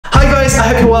guys,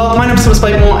 I hope you're well. My name is Thomas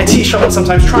Blakemore. I teach shop at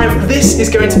Sometimes Triumph. This is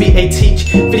going to be a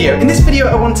teach video. In this video,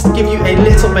 I wanted to give you a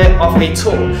little bit of a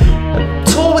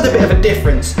tour with a bit of a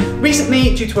difference.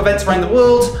 Recently, due to events around the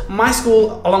world, my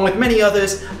school, along with many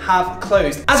others, have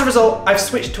closed. As a result, I've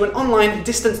switched to an online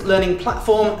distance learning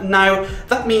platform. Now,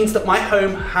 that means that my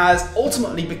home has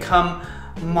ultimately become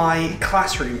my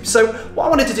classroom. So what I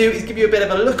wanted to do is give you a bit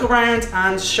of a look around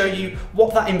and show you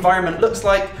what that environment looks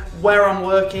like, where I'm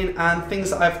working, and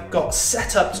things that I've got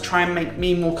set up to try and make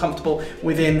me more comfortable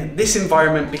within this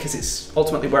environment, because it's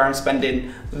ultimately where I'm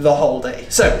spending the whole day.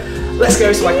 So let's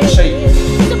go so I can show you.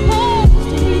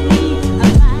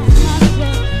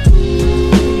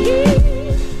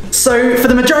 So for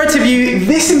the majority of you,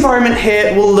 this environment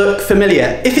here will look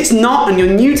familiar. If it's not and you're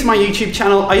new to my YouTube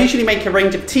channel, I usually make a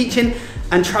range of teaching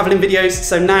and traveling videos,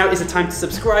 so now is the time to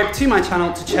subscribe to my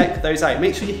channel to check those out.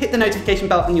 Make sure you hit the notification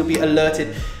bell and you'll be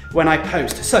alerted when I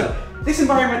post. So this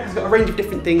environment has got a range of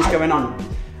different things going on.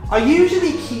 I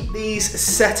usually keep these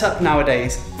set up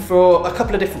nowadays for a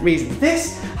couple of different reasons.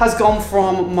 This has gone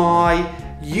from my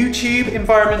YouTube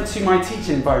environment to my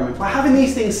teaching environment. By having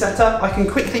these things set up, I can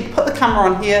quickly put the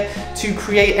camera on here to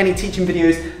create any teaching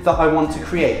videos that I want to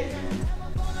create.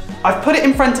 I've put it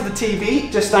in front of the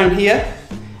TV just down here,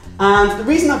 and the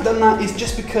reason I've done that is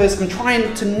just because I'm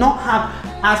trying to not have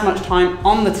as much time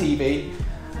on the TV.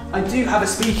 I do have a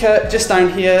speaker just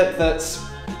down here that's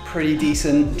pretty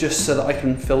decent, just so that I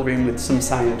can fill room with some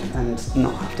sound and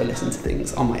not have to listen to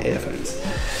things on my earphones.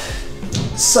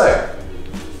 So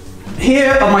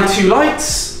here are my two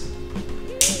lights,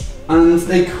 and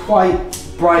they're quite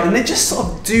bright and they just sort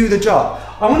of do the job.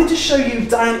 I wanted to show you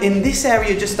down in this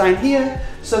area just down here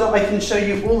so that I can show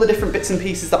you all the different bits and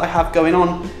pieces that I have going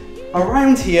on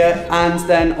around here, and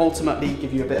then ultimately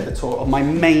give you a bit of a tour of my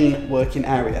main working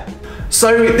area.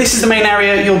 So this is the main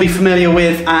area you'll be familiar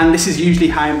with, and this is usually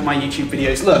how my YouTube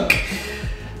videos look.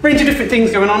 Range of different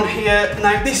things going on here.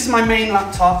 Now this is my main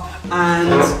laptop,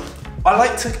 and I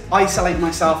like to isolate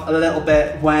myself a little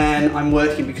bit when I'm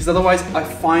working, because otherwise I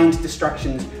find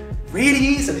distractions really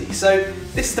easily. So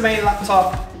this is the main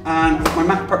laptop, and my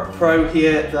MacBook Pro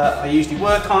here that I usually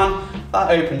work on. That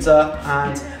opens up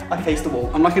and I face the wall.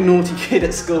 I'm like a naughty kid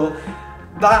at school.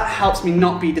 That helps me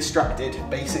not be distracted,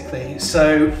 basically.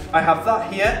 So I have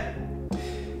that here.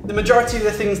 The majority of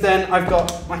the things then, I've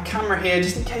got my camera here,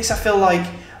 just in case I feel like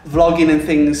vlogging and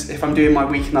things, if I'm doing my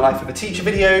week in the life of a teacher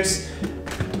videos.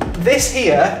 This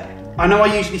here, I know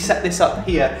I usually set this up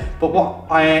here, but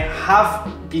what I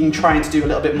have been trying to do a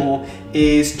little bit more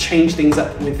is change things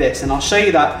up with this, and I'll show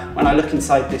you that when I look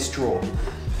inside this drawer.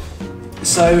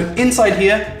 So inside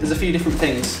here, there's a few different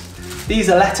things. These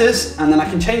are letters, and then I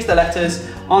can change the letters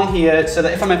on here so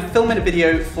that if I'm filming a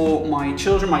video for my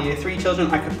children, my year 3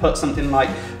 children, I could put something like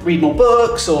read more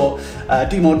books or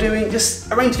do more doing,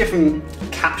 just a range of different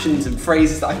captions and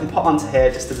phrases that I can put onto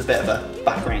here just as a bit of a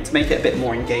background to make it a bit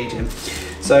more engaging.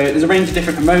 So there's a range of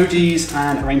different emojis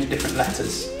and a range of different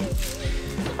letters.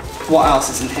 What else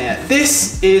is in here?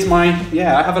 This is my,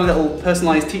 I have a little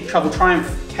personalized Teach Travel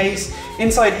Triumph case.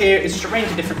 Inside here is just a range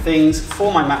of different things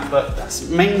for my MacBook. That's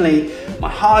mainly my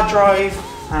hard drive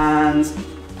and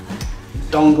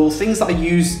dongles, things that I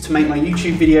use to make my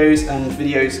YouTube videos and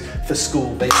videos for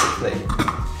school, basically.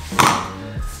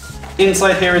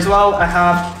 Inside here as well, I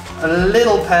have a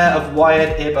little pair of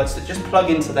wired earbuds that just plug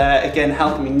into there, again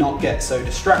helping me not get so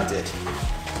distracted.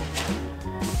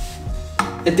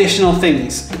 Additional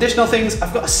things,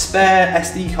 I've got a spare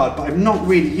SD card, but I've not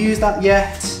really used that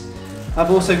yet. I've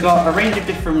also got a range of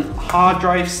different hard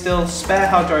drives still, spare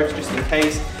hard drives just in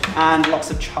case, and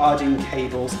lots of charging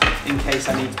cables in case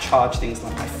I need to charge things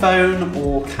like my phone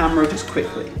or camera just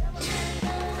quickly.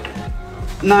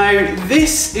 Now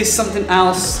this is something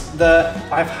else that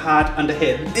I've had under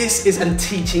here. This is a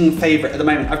teaching favourite at the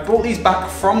moment. I've brought these back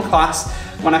from class.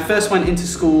 When I first went into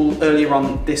school earlier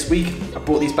on this week, I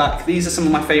brought these back. These are some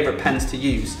of my favourite pens to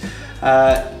use.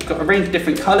 Got a range of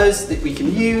different colours that we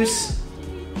can use.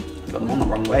 Got them on the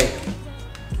wrong way.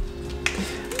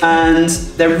 And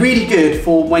they're really good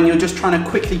for when you're just trying to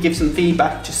quickly give some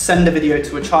feedback, just send a video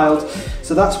to a child.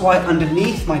 So that's why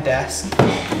underneath my desk,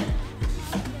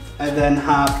 I then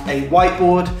have a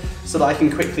whiteboard so that I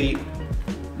can quickly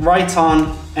write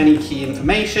on any key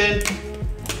information.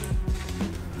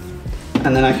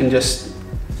 And then I can just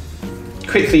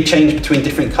quickly change between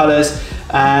different colors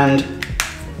and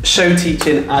show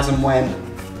teaching as and when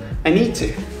I need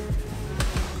to.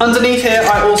 Underneath here,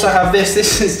 I also have this.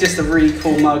 This is just a really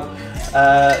cool mug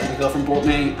my girlfriend bought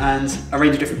me, and a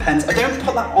range of different pens. I don't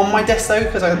put that on my desk though,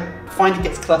 because I find it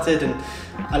gets cluttered and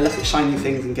I look at shiny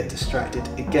things and get distracted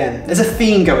again. There's a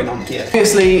theme going on here.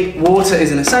 Obviously, water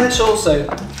is an essential, so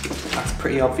that's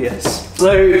pretty obvious.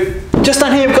 So just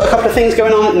down here, we've got a couple of things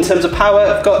going on in terms of power.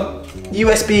 I've got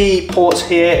USB ports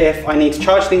here if I need to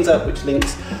charge things up, which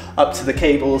links up to the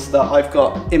cables that I've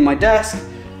got in my desk.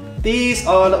 These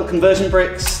are little conversion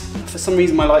bricks. For some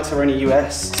reason my lights are only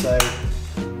US, so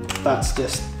that's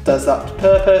just does that to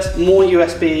purpose. More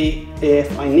USB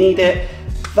if I need it.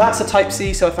 That's a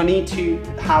Type-C, so if I need to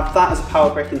have that as a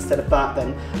power brick instead of that,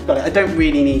 then I've got it. I don't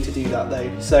really need to do that though.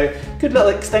 So good little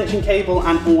extension cable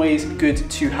and always good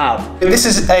to have. This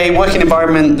is a working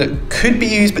environment that could be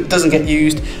used but doesn't get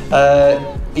used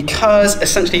because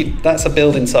essentially that's a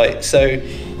building site. So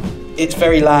it's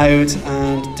very loud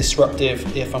and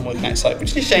disruptive if I'm working outside,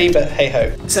 which is a shame, but hey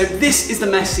ho. So this is the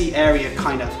messy area,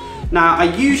 kind of. Now, I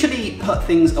usually put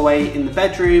things away in the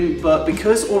bedroom, but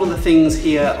because all of the things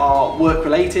here are work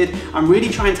related, I'm really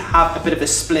trying to have a bit of a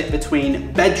split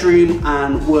between bedroom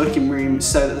and working room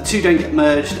so that the two don't get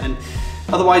merged, and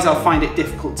otherwise I'll find it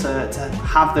difficult to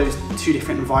have those two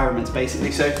different environments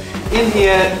basically. So in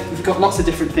here, we've got lots of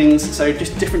different things, so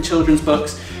just different children's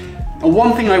books. And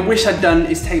one thing I wish I'd done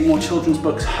is take more children's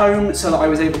books home so that I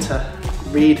was able to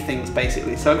read things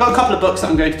basically. So I've got a couple of books that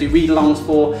I'm going to do read-alongs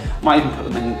for. Might even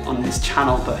put them on this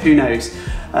channel, but who knows.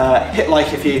 Hit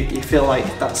like if you feel like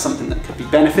that's something that could be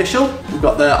beneficial. We've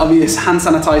got the obvious hand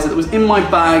sanitizer that was in my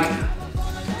bag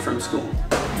from school.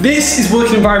 This is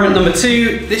working environment number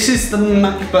 2. This is the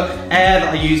MacBook Air that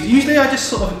I use. Usually I just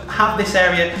sort of have this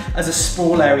area as a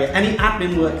sprawl area. Any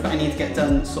admin work that I need to get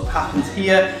done sort of happens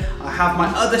here. I have my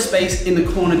other space in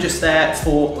the corner just there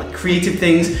for like creative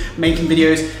things, making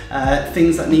videos,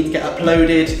 things that need to get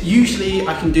uploaded. Usually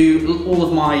I can do all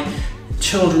of my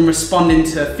children responding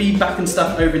to feedback and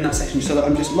stuff over in that section so that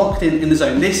I'm just locked in the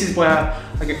zone. This is where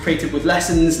I get creative with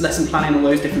lessons, lesson planning, all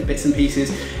those different bits and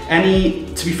pieces.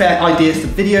 Any, to be fair, ideas for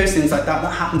videos, things like that,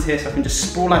 that happens here, so I can just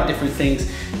sprawl out different things.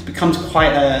 It becomes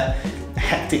quite a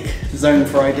hectic zone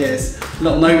for ideas. A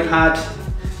little notepad,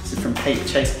 this is from Paper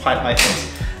Chase, quite like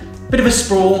this. Bit of a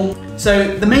sprawl.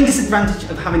 So the main disadvantage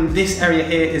of having this area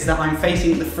here is that I'm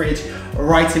facing the fridge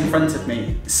right in front of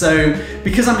me. So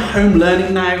because I'm home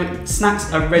learning now,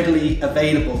 snacks are readily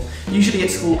available. Usually at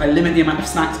school I limit the amount of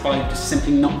snacks by just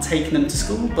simply not taking them to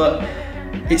school, but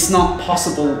it's not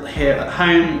possible here at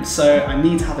home, so I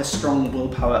need to have a strong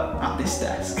willpower at this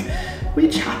desk,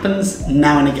 which happens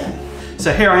now and again.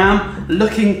 So here I am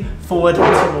looking forward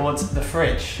towards the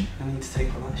fridge. I need to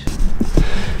take all that shit.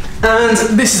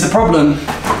 And this is the problem.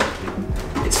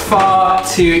 It's far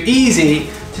too easy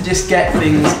to just get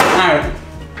things out.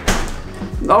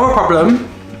 The other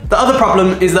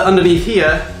problem is that underneath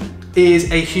here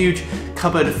is a huge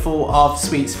cupboard full of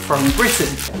sweets from Britain.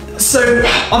 So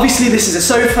obviously this is a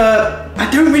sofa.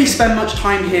 I don't really spend much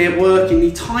time here working.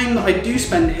 The time that I do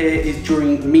spend here is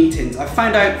during meetings. I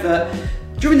found out that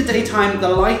during the daytime, the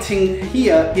lighting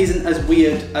here isn't as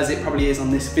weird as it probably is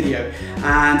on this video.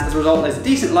 And as a result, there's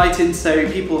decent lighting,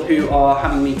 so people who are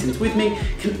having meetings with me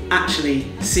can actually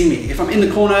see me. If I'm in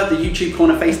the corner, the YouTube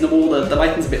corner facing the wall, the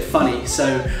lighting's a bit funny,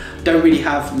 so don't really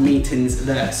have meetings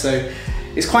there. So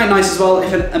it's quite nice as well.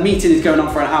 If a meeting is going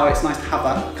on for an hour, it's nice to have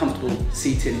that comfortable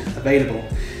seating available.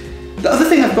 The other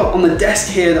thing I've got on the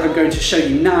desk here that I'm going to show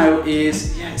you now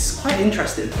is, yeah, it's quite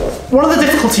interesting. One of the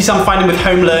difficulties I'm finding with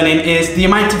home learning is the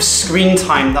amount of screen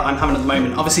time that I'm having at the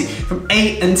moment. Obviously, from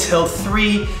 8 until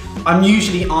 3, I'm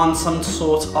usually on some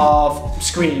sort of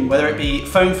screen, whether it be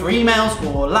phone for emails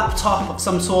or laptop of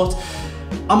some sort.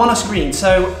 I'm on a screen,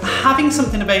 so having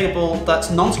something available that's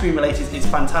non-screen related is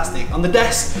fantastic. On the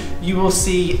desk, you will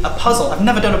see a puzzle. I've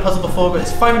never done a puzzle before, but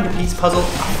it's a 500-piece puzzle.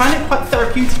 I find it quite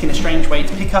therapeutic in a strange way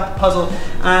to pick up a puzzle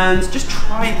and just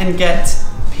try and get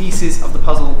pieces of the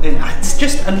puzzle in. It's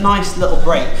just a nice little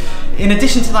break. In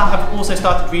addition to that, I've also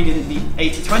started reading the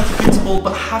 80-20 principle,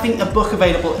 but having a book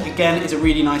available, again, is a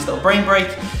really nice little brain break.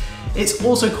 It's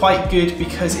also quite good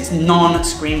because it's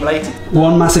non-screen related.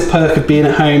 One massive perk of being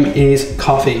at home is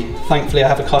coffee. Thankfully I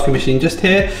have a coffee machine just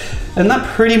here, and that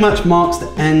pretty much marks the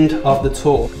end of the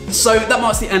tour. So that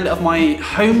marks the end of my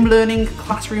home learning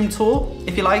classroom tour,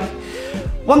 if you like.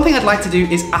 One thing I'd like to do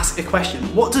is ask a question.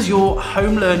 What does your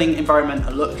home learning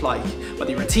environment look like?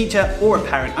 Whether you're a teacher or a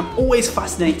parent, I'm always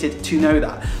fascinated to know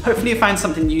that. Hopefully you found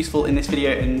something useful in this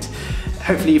video, and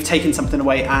hopefully you've taken something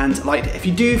away and liked it. If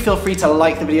you do, feel free to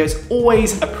like the video, it's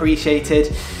always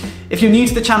appreciated. If you're new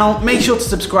to the channel, make sure to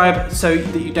subscribe so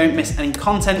that you don't miss any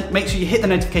content. Make sure you hit the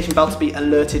notification bell to be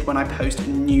alerted when I post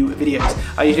new videos.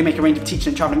 I usually make a range of teaching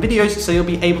and traveling videos, so you'll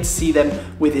be able to see them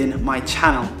within my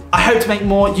channel. I hope to make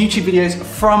more YouTube videos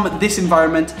from this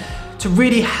environment. to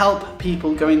really help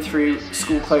people going through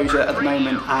school closure at the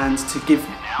moment and to give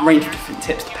a range of different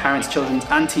tips to parents, children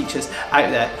and teachers out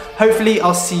there. Hopefully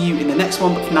I'll see you in the next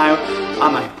one, but for now,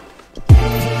 I'm out.